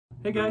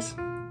Hey guys,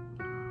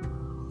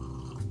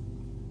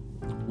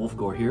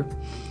 Wolfgore here,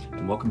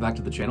 and welcome back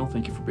to the channel.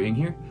 Thank you for being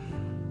here.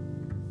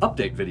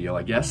 Update video,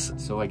 I guess.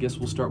 So I guess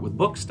we'll start with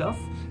book stuff,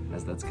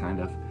 as that's kind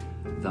of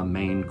the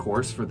main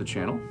course for the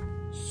channel.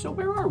 So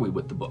where are we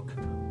with the book?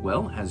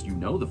 Well, as you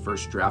know, the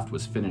first draft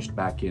was finished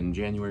back in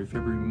January,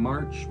 February,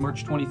 March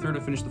 23rd. I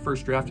finished the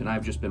first draft, and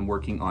I've just been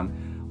working on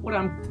what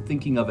I'm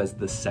thinking of as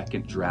the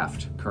second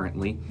draft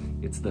currently.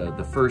 It's the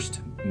first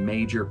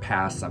major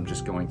pass. I'm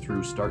just going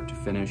through start to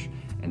finish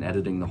and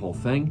editing the whole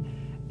thing,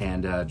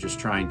 and just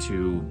trying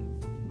to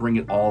bring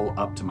it all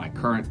up to my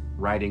current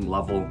writing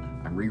level.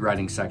 I'm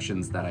rewriting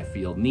sections that I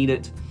feel need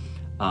it,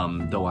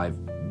 though I've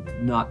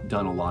not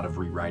done a lot of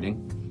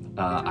rewriting.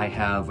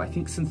 I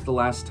think since the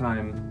last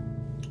time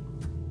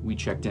we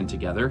checked in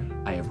together,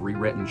 I have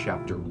rewritten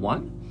chapter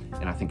 1,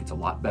 and I think it's a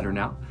lot better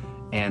now.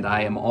 And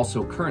I am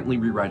also currently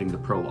rewriting the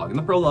prologue, and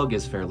the prologue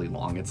is fairly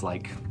long. It's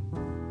like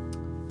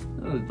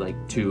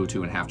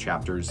 2.5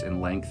 chapters in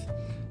length,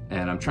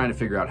 and I'm trying to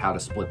figure out how to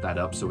split that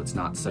up so it's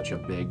not such a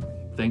big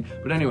thing.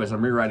 But anyways,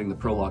 I'm rewriting the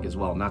prologue as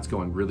well, and that's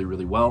going really,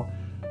 really well,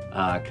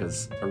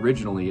 because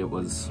originally I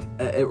was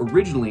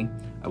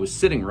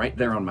sitting right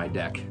there on my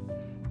deck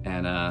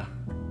and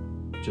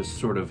just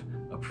sort of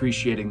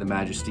appreciating the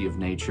majesty of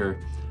nature.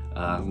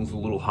 It was a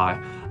little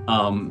high,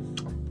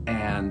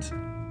 and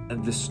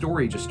the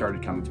story just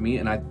started coming to me,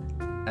 and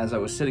as I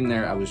was sitting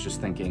there, I was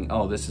just thinking,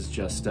 oh, this is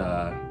just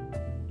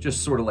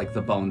sort of like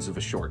the bones of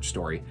a short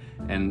story.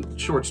 And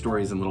short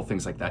stories and little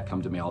things like that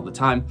come to me all the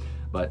time,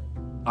 but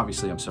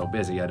obviously I'm so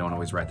busy I don't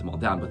always write them all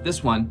down. But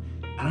this one,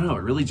 I don't know,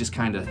 it really just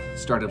kind of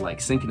started like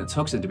sinking its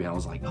hooks into me. I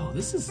was like, oh,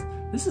 this is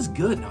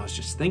good. And I was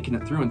just thinking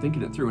it through,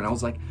 and I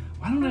was like,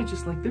 why don't I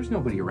just, like, there's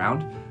nobody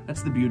around.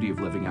 That's the beauty of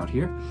living out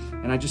here.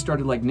 And I just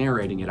started like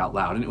narrating it out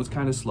loud, and it was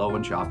kind of slow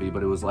and choppy,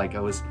 but it was like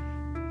I was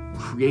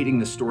creating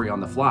the story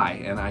on the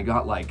fly, and I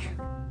got like,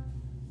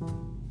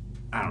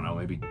 I don't know,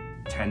 maybe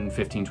 10,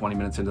 15, 20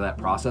 minutes into that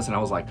process, and I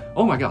was like,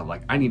 oh my god,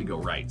 like I need to go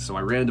write. So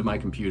I ran to my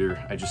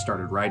computer, I just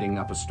started writing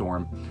up a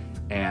storm,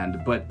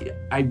 but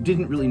I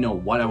didn't really know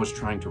what I was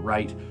trying to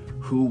write,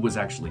 who was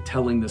actually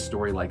telling this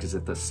story. Like, is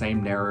it the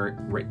same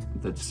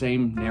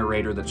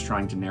narrator that's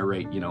trying to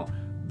narrate, you know,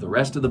 the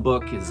rest of the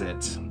book? Is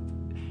it?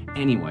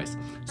 Anyways,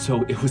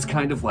 so it was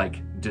kind of like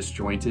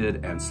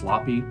disjointed and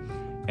sloppy,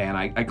 and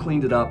I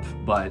cleaned it up,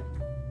 but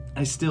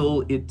it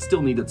still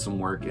needed some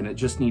work, and it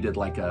just needed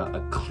like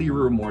a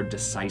clearer, more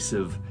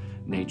decisive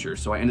nature.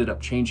 So I ended up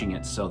changing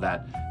it so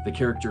that the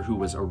character who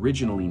was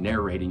originally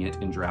narrating it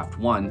in draft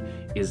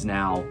 1 is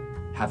now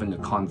having a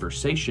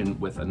conversation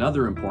with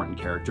another important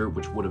character,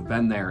 which would have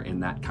been there in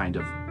that kind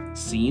of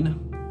scene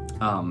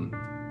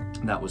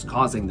that was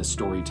causing the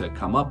story to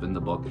come up in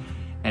the book.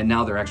 And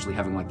now they're actually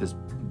having like this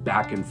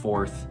back and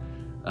forth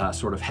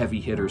sort of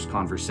heavy hitters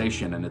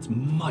conversation, and it's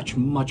much,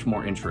 much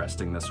more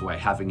interesting this way,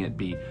 having it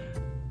be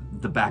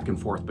the back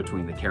and forth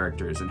between the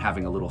characters and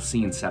having a little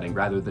scene setting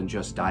rather than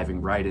just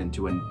diving right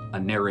into a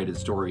narrated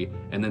story,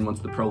 and then once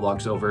the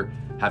prologue's over,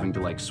 having to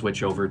like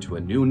switch over to a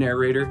new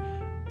narrator.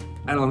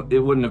 It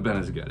wouldn't have been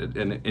as good,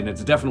 and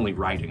it's definitely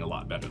writing a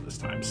lot better this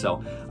time.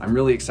 So I'm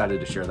really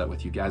excited to share that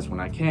with you guys when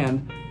I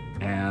can.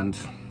 And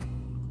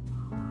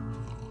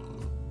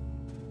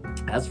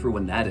as for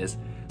when that is,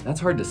 that's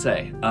hard to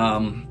say.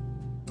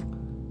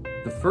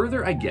 The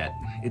further I get,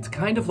 it's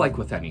kind of like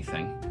with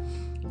anything.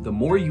 The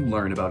more you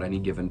learn about any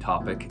given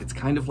topic, it's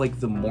kind of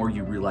like the more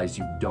you realize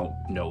you don't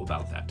know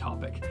about that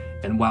topic.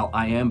 And while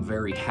I am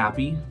very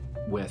happy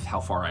with how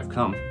far I've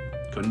come,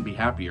 couldn't be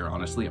happier,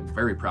 honestly. I'm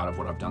very proud of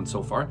what I've done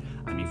so far.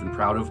 I'm even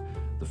proud of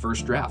the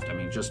first draft. I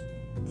mean, just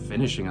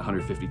finishing a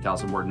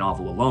 150,000 word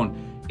novel alone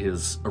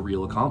is a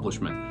real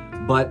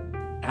accomplishment. But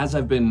as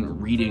I've been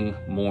reading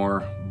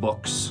more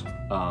books,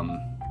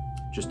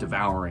 just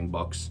devouring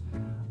books,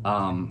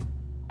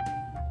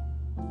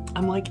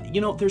 I'm like,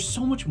 you know, there's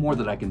so much more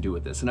that I can do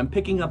with this, and I'm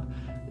picking up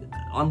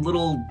on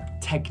little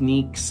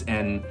techniques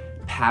and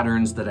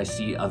patterns that I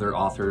see other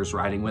authors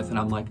writing with, and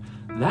I'm like,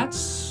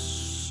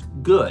 that's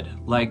good.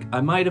 Like,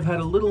 I might have had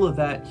a little of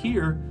that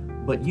here,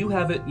 but you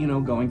have it, you know,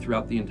 going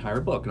throughout the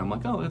entire book, and I'm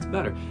like, oh, that's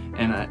better.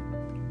 And I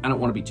don't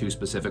want to be too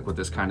specific with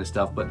this kind of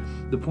stuff, but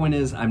the point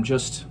is, I'm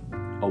just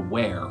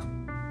aware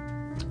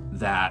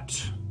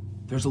that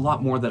there's a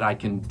lot more that I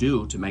can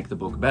do to make the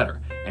book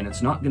better, and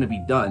it's not going to be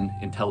done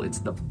until it's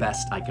the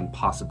best I can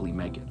possibly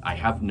make it. I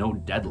have no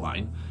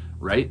deadline,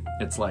 right?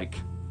 It's like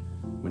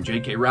when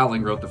J.K.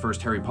 Rowling wrote the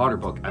first Harry Potter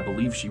book, I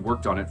believe she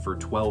worked on it for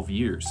 12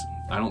 years.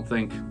 I don't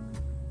think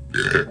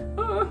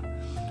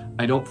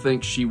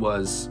she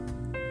was,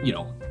 you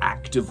know,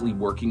 actively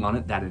working on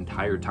it that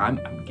entire time,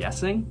 I'm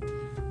guessing.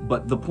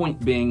 But the point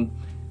being,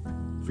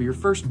 for your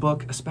first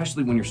book,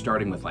 especially when you're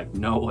starting with like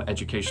no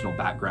educational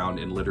background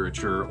in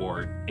literature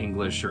or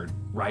English or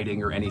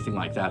writing or anything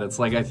like that, it's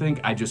like, I think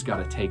I just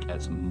gotta take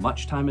as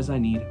much time as I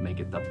need,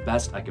 make it the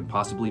best I can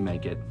possibly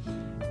make it,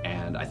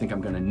 and I think I'm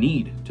gonna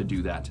need to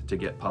do that to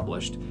get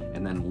published.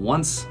 And then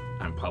once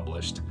I'm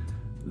published,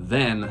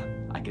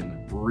 then I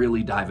can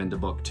really dive into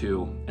book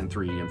 2 and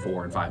 3 and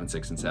 4 and 5 and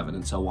 6 and 7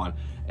 and so on,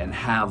 and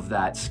have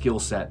that skill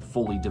set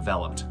fully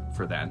developed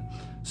for then.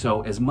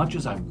 So as much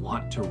as I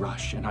want to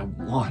rush and I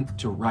want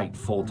to write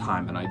full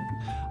time, and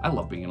I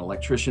love being an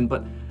electrician,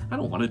 but I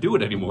don't want to do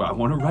it anymore. I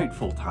want to write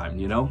full time,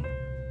 you know?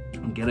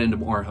 I'll get into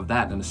more of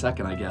that in a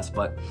second, I guess,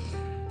 but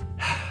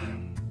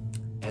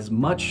as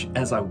much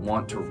as I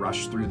want to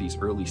rush through these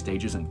early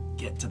stages and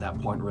get to that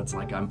point where it's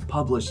like I'm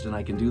published and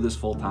I can do this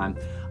full time,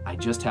 I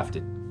just have to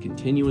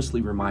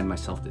continuously remind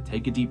myself to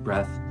take a deep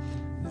breath.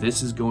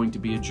 This is going to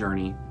be a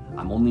journey.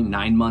 I'm only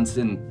 9 months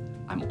in.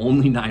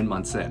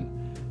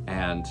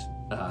 And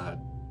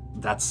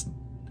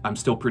I'm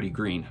still pretty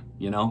green,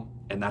 you know?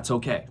 And that's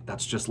okay.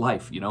 That's just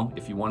life, you know?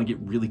 If you want to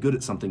get really good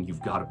at something,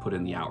 you've got to put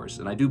in the hours.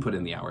 And I do put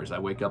in the hours. I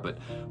wake up at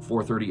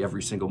 4:30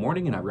 every single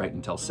morning and I write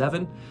until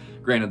 7.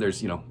 Granted,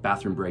 there's, you know,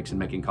 bathroom breaks and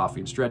making coffee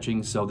and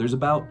stretching. So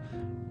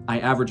I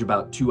average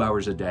about 2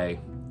 hours a day,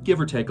 give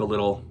or take a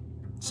little,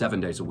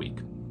 7 days a week.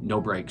 No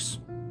breaks.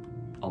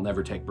 I'll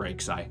never take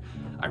breaks. I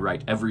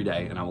write every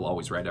day, and I will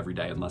always write every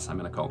day unless I'm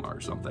in a coma or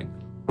something.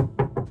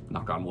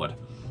 Knock on wood.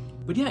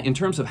 But yeah, in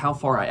terms of how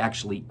far I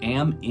actually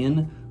am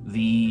in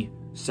the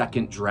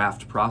second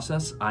draft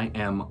process, I'm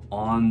in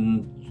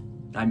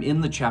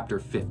the chapter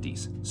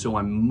 50s, so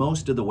I'm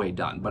most of the way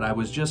done. But I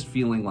was just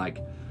feeling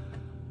like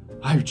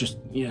just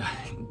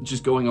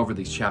going over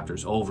these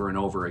chapters over and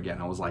over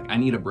again. I was like, I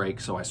need a break,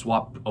 so I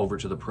swapped over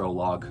to the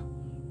prologue,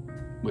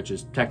 which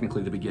is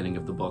technically the beginning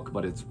of the book,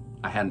 but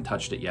I hadn't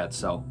touched it yet,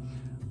 so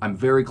I'm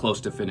very close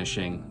to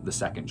finishing the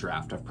second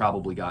draft. I've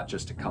probably got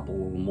just a couple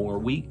more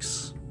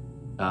weeks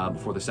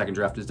before the second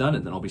draft is done,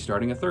 and then I'll be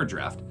starting a third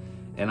draft.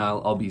 And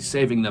I'll be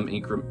saving them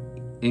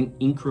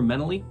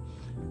incrementally.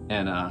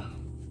 And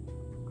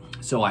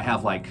so I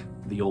have like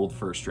the old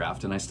first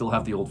draft, and I still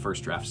have the old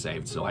first draft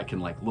saved, so I can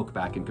like look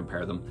back and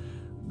compare them.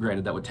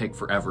 Granted, that would take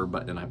forever,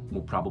 and I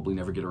will probably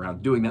never get around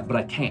to doing that, but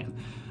I can.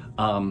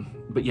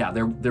 But yeah,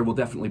 there will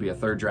definitely be a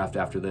third draft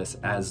after this,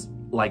 as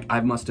like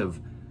I must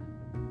have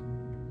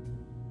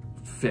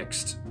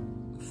fixed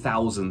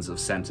thousands of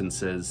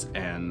sentences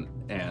and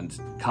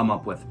come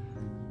up with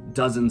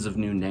dozens of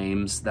new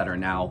names that are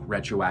now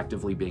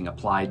retroactively being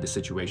applied to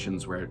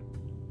situations where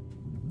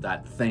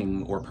that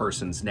thing or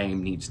person's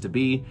name needs to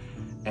be.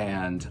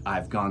 And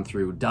I've gone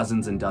through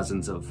dozens and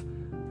dozens of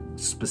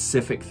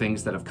specific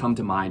things that have come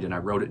to mind, and I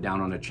wrote it down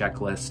on a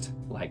checklist,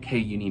 like, hey,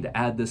 you need to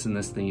add this in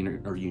this thing,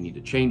 or you need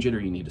to change it, or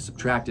you need to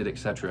subtract it,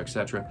 etc.,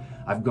 etc.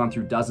 I've gone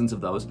through dozens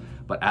of those,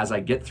 but as I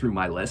get through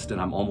my list,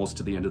 and I'm almost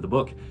to the end of the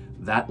book,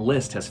 that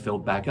list has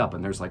filled back up,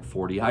 and there's like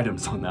 40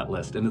 items on that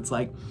list. And it's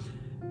like,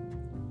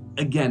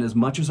 again, as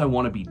much as I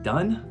want to be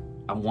done,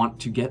 I want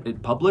to get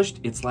it published,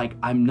 it's like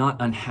I'm not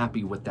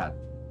unhappy with that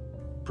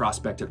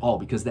prospect at all,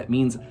 because that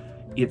means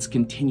it's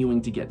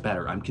continuing to get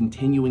better. I'm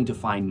continuing to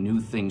find new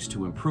things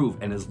to improve,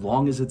 and as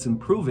long as it's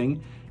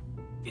improving,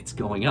 it's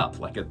going up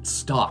like a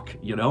stock,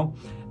 you know?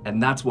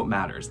 And that's what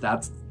matters.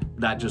 That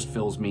just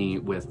fills me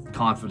with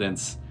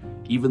confidence.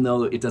 Even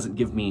though it doesn't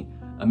give me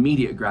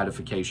immediate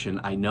gratification,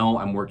 I know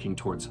I'm working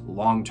towards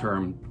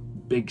long-term,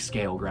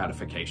 big-scale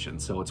gratification,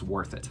 so it's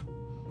worth it.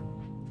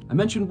 I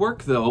mentioned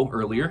work though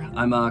earlier.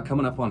 I'm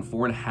coming up on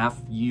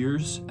 4.5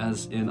 years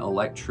as an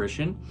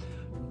electrician,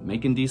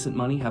 making decent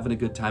money, having a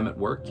good time at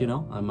work, you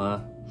know. I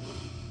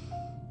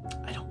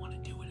don't want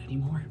to do it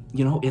anymore.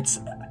 You know,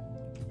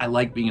 I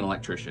like being an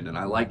electrician, and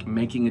I like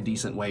making a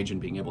decent wage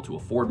and being able to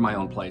afford my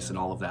own place and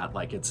all of that.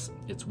 Like, it's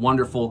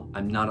wonderful.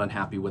 I'm not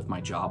unhappy with my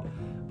job,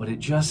 but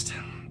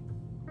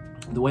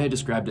the way I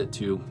described it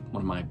to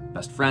one of my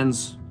best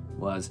friends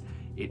was,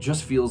 it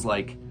just feels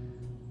like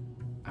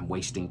I'm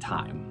wasting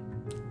time,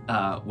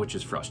 which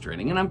is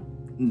frustrating. And I'm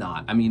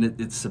not. I mean,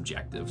 it's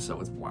subjective, so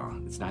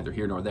it's neither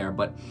here nor there,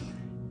 but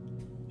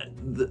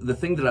the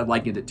thing that I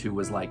likened it to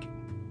was like,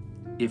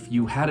 if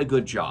you had a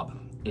good job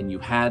and you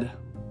had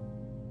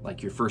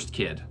like your first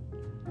kid,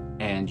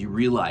 and you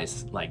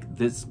realize like,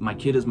 my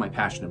kid is my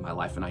passion in my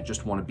life, and I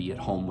just want to be at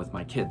home with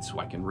my kids so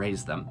I can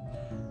raise them.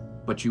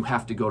 But you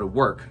have to go to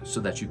work so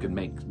that you can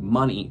make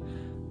money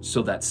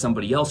so that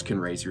somebody else can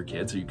raise your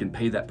kids, so you can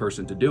pay that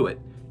person to do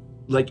it.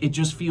 Like, it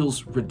just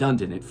feels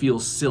redundant. It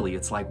feels silly.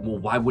 It's like, well,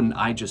 why wouldn't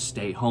I just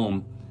stay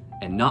home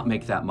and not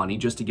make that money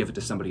just to give it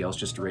to somebody else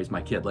just to raise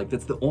my kid? Like,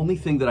 that's the only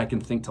thing that I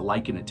can think to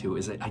liken it to,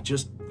 is that I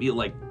just feel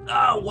like,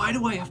 why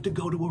do I have to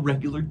go to a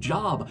regular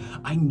job?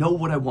 I know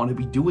what I want to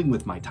be doing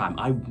with my time.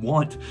 I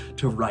want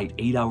to write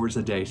 8 hours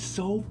a day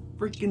so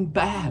freaking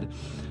bad.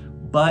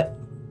 But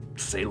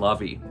c'est la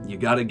vie. You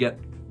gotta get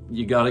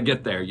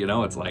there, you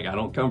know? It's like, I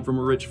don't come from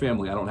a rich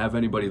family. I don't have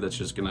anybody that's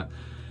just gonna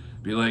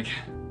be like,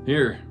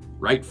 here,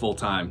 write full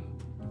time.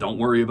 Don't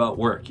worry about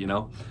work, you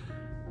know?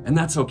 And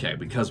that's okay,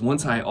 because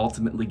once I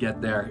ultimately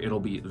get there,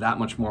 it'll be that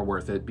much more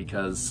worth it,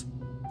 because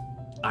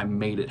I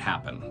made it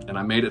happen. And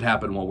I made it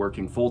happen while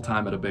working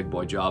full-time at a big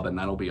boy job, and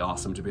that'll be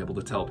awesome to be able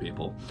to tell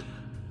people.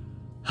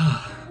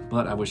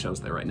 But I wish I was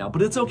there right now,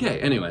 but it's okay.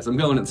 Anyways, I'm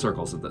going in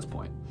circles at this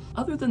point.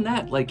 Other than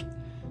that, like,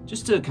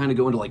 just to kind of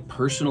go into like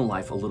personal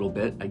life a little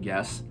bit, I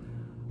guess.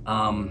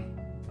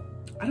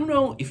 I don't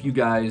know if you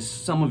guys,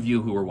 some of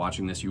you who are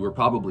watching this, you were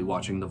probably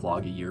watching the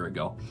vlog a year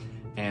ago.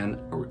 And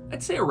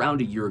I'd say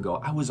around a year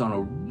ago, I was on a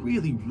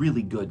really,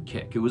 really good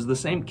kick. It was the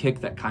same kick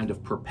that kind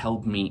of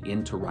propelled me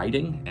into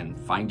writing and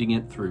finding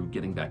it through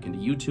getting back into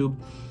YouTube.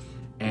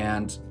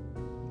 And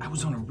I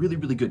was on a really,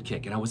 really good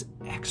kick, and I was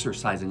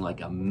exercising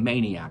like a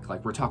maniac.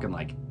 Like, we're talking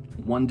like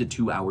 1 to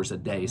 2 hours a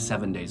day,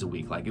 7 days a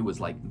week. Like, it was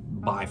like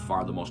by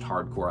far the most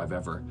hardcore I've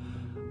ever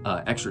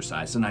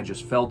exercised, and I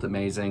just felt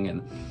amazing,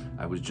 and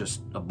I was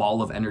just a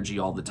ball of energy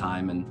all the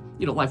time. And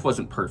you know, life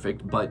wasn't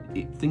perfect, but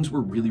things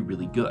were really,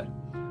 really good.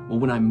 Well,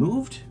 when I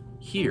moved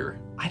here,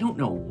 I don't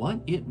know what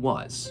it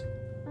was,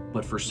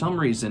 but for some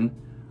reason,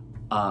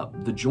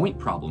 the joint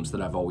problems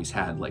that I've always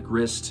had, like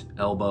wrist,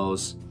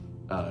 elbows,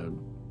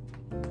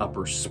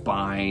 upper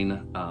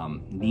spine,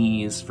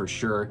 knees for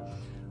sure.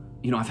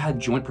 You know, I've had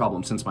joint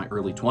problems since my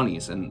early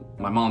 20s, and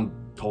my mom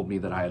told me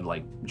that I had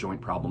like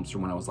joint problems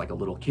from when I was like a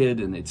little kid,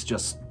 and it's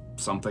just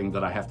something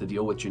that I have to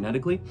deal with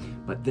genetically.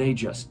 But they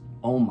just,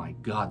 oh my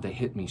God, they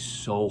hit me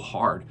so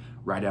hard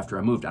right after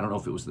I moved. I don't know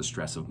if it was the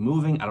stress of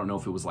moving. I don't know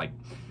if it was like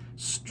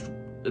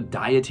a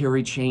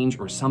dietary change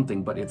or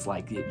something, but it's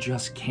like it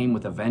just came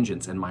with a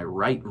vengeance. And my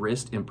right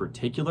wrist in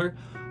particular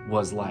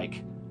was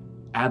like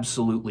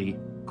absolutely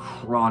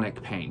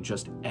chronic pain,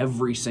 just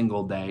every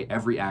single day,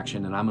 every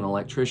action. And I'm an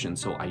electrician,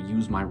 so I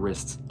use my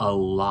wrists a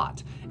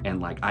lot.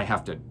 And like I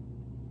have to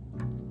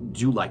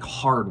do like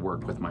hard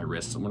work with my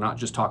wrists. And we're not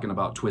just talking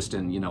about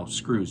twisting, you know,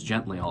 screws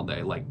gently all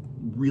day, like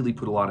really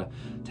put a lot of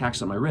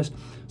tax on my wrist.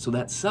 So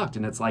that sucked.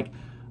 And it's like,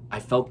 I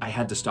felt I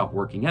had to stop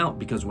working out,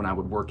 because when I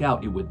would work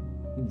out, it would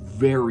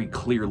very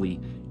clearly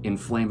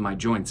inflame my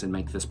joints and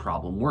make this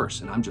problem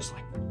worse. And I'm just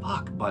like,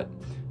 fuck, but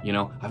you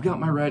know, I've got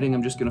my writing,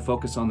 I'm just gonna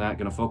focus on that,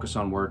 gonna focus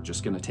on work,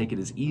 just gonna take it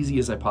as easy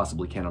as I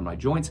possibly can on my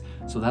joints.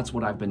 So that's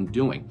what I've been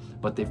doing.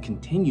 But they've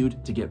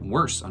continued to get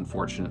worse,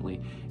 unfortunately.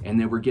 And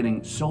they were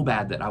getting so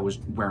bad that I was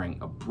wearing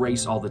a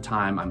brace all the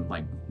time. I'm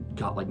like,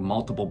 got like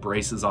multiple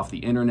braces off the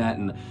internet,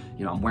 and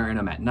you know, I'm wearing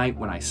them at night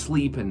when I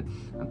sleep, and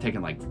I'm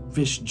taking like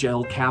fish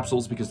gel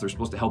capsules because they're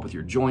supposed to help with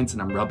your joints,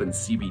 and I'm rubbing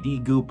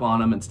CBD goop on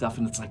them and stuff,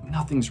 and it's like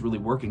nothing's really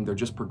working. They're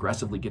just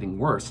progressively getting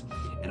worse.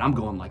 And I'm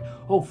going like,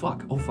 oh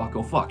fuck, oh fuck,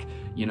 oh fuck.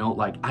 You know,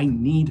 like I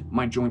need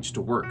my joints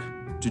to work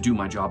to do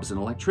my job as an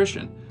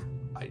electrician.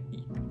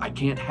 I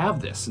can't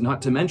have this.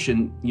 Not to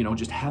mention, you know,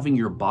 just having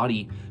your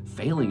body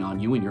failing on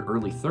you in your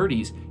early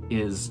 30s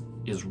is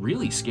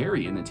really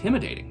scary and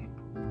intimidating.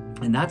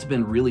 And that's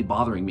been really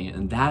bothering me.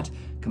 And that,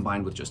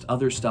 combined with just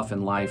other stuff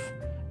in life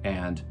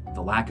and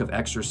the lack of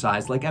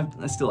exercise, like I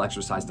still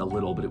exercised a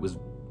little, but it was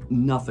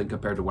nothing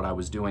compared to what I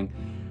was doing,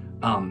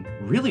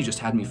 really just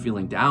had me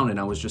feeling down. And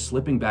I was just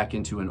slipping back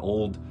into an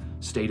old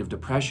state of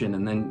depression.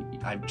 And then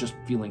I'm just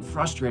feeling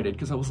frustrated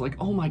because I was like,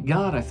 oh my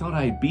God, I thought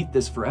I had beat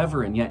this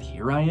forever. And yet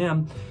here I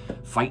am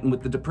fighting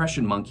with the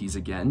depression monkeys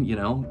again, you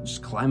know,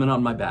 just climbing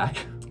on my back.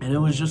 And it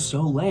was just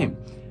so lame.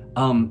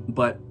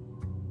 But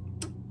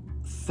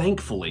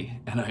thankfully,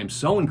 and I am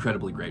so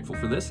incredibly grateful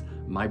for this,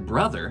 my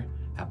brother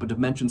happened to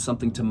mention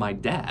something to my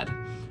dad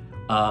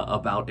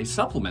about a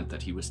supplement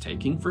that he was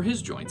taking for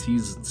his joints.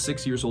 He's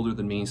 6 years older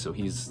than me, so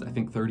he's, I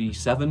think,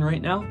 37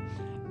 right now.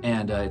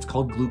 And it's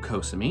called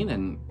glucosamine.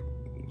 And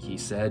he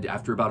said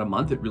after about a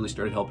month, it really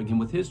started helping him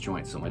with his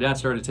joints. So my dad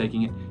started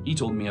taking it. He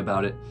told me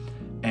about it.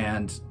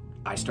 And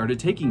I started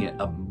taking it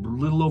a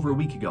little over a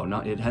week ago.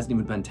 It hasn't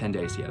even been 10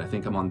 days yet. I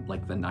think I'm on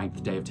like the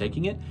 9th day of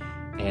taking it.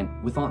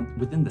 And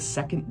within the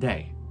 2nd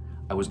day,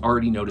 I was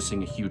already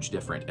noticing a huge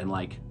difference. And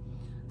like,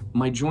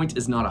 my joint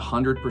is not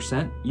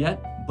 100%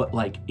 yet, but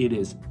like it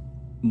is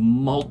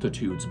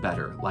multitudes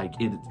better. Like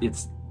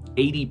it's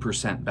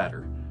 80%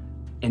 better.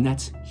 And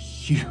that's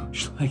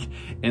huge. Like,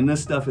 and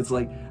this stuff, it's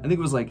like, I think it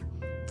was like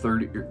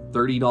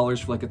 $30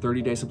 for like a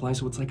 30-day supply.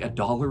 So it's like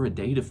 $1 a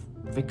day to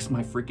fix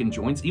my freaking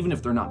joints, even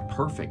if they're not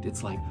perfect.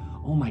 It's like,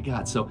 oh my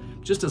God. So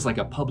just as like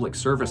a public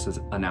services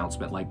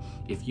announcement, like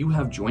if you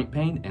have joint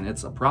pain and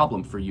it's a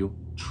problem for you,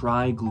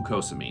 try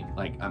glucosamine.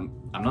 Like I'm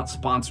not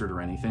sponsored or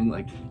anything.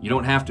 Like you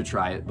don't have to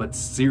try it, but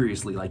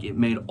seriously, like it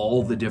made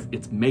all the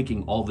it's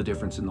making all the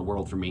difference in the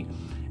world for me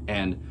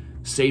and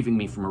saving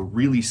me from a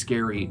really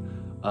scary,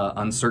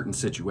 uncertain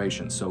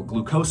situation. So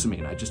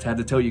glucosamine, I just had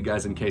to tell you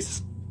guys in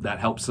case that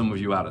helps some of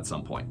you out at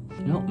some point.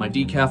 You know, my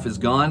decaf is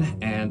gone,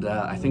 and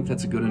I think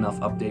that's a good enough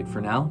update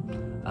for now.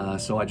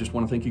 So I just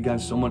want to thank you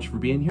guys so much for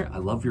being here. I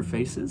love your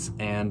faces,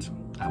 and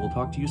I will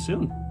talk to you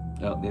soon.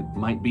 It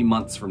might be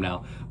months from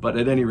now, but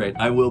at any rate,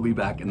 I will be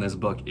back, and this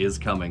book is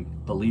coming.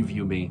 Believe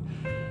you me.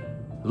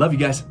 Love you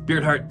guys.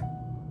 Beard Heart.